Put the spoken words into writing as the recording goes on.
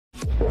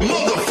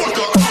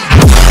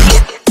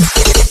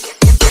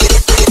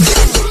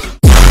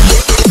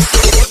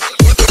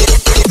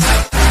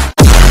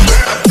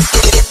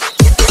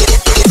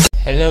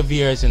Hello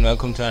viewers and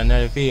welcome to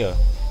another video.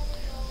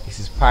 This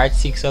is part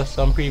 6 of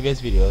some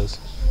previous videos,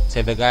 so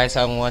if you guys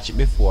haven't watched it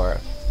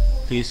before,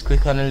 please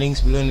click on the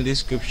links below in the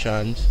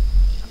description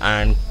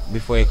and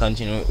before you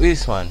continue with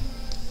this one.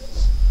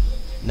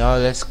 Now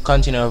let's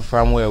continue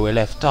from where we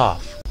left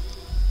off.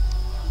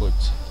 Put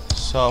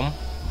sum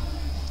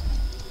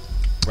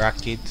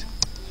bracket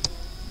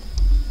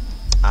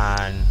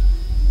and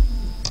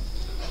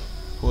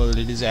hold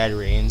the desired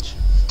range,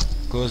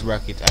 close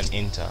bracket and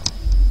enter.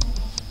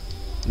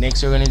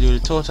 Next we're going to do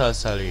the total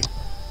salary,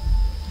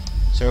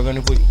 so we're going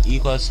to put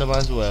equal sum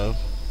as well,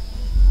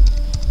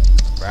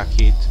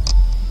 bracket,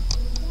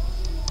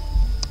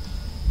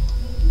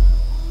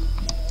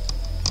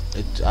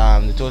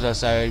 the total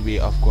salary will be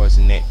of course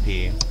net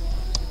pay,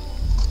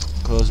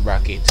 close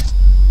bracket.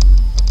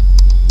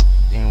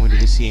 Then we do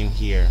the same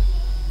here,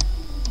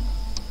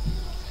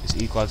 it's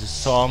equal to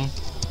sum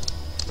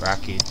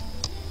bracket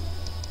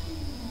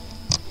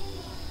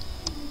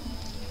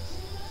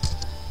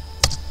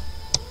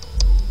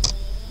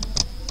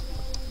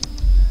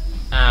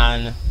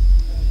and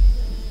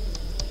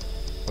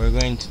we're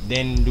going to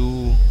then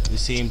do the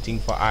same thing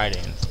for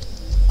Arden.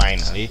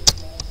 Finally,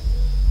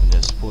 we'll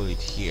just pull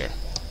it here.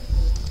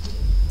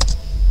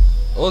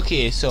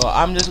 Okay, so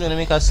I'm just gonna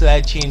make a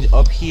slight change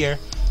up here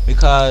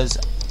because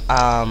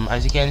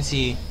as you can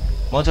see,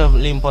 Mount of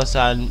Olympus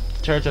and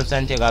Church of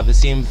Santiago have the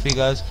same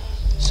figures,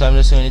 so I'm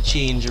just going to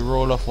change the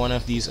role of one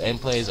of these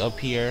employees up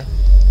here,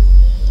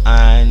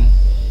 and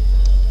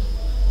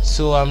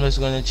so I'm just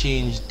going to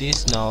change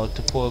this now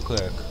to poll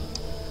clerk.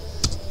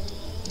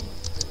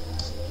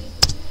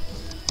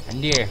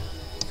 And there,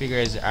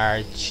 figures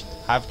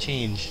have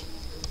changed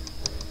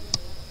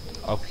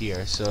up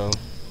here, so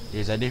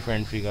there's a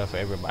different figure for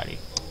everybody.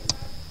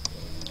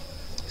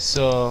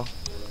 So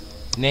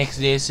next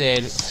they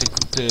said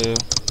to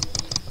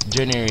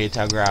generate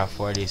a graph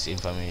for this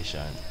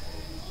information.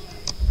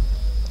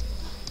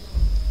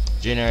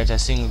 Generate a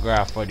single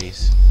graph for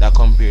this that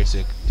compares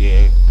to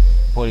the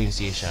polling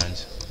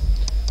stations.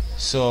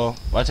 So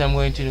what I'm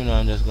going to do now,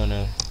 I'm just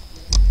gonna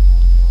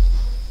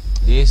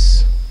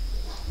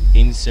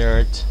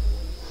insert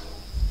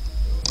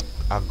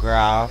a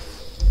graph,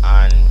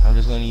 and I'm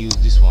just going to use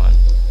this one.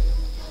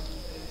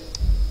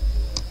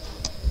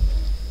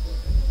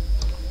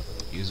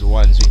 Use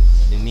ones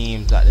with the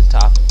names at the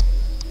top.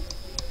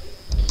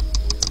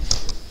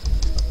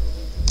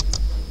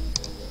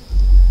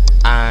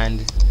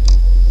 And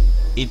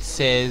it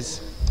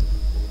says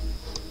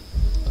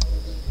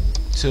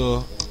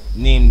to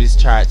name this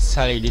chart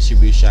salary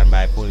distribution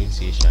by polling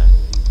station.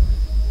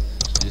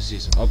 This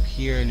is up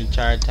here in the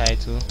chart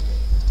title.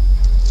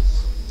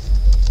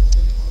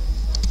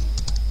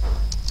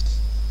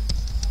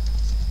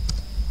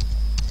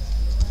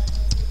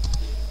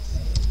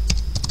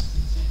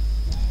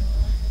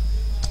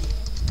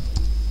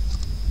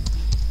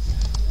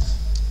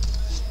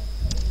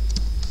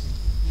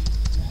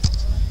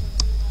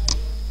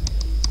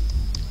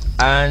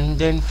 And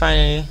then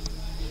finally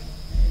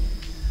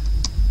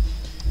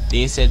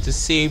they said to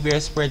save your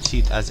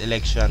spreadsheet as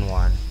election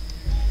 1.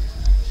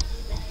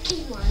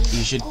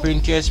 You should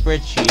print your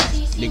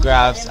spreadsheet, the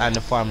graphs and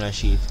the formula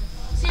sheet,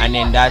 and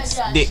then that's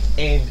the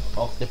end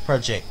of the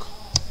project.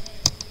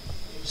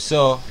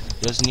 So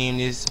just name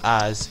this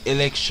as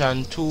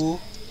election 2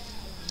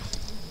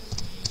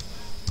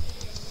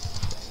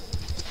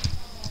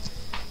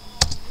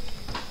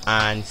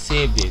 and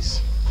save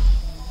this.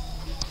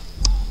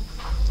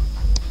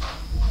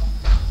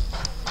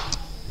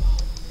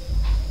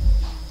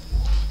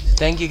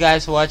 Thank you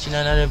guys for watching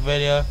another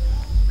video.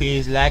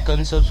 Please like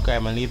and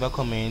subscribe and leave a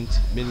comment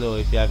below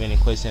if you have any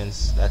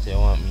questions that you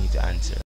want me to answer.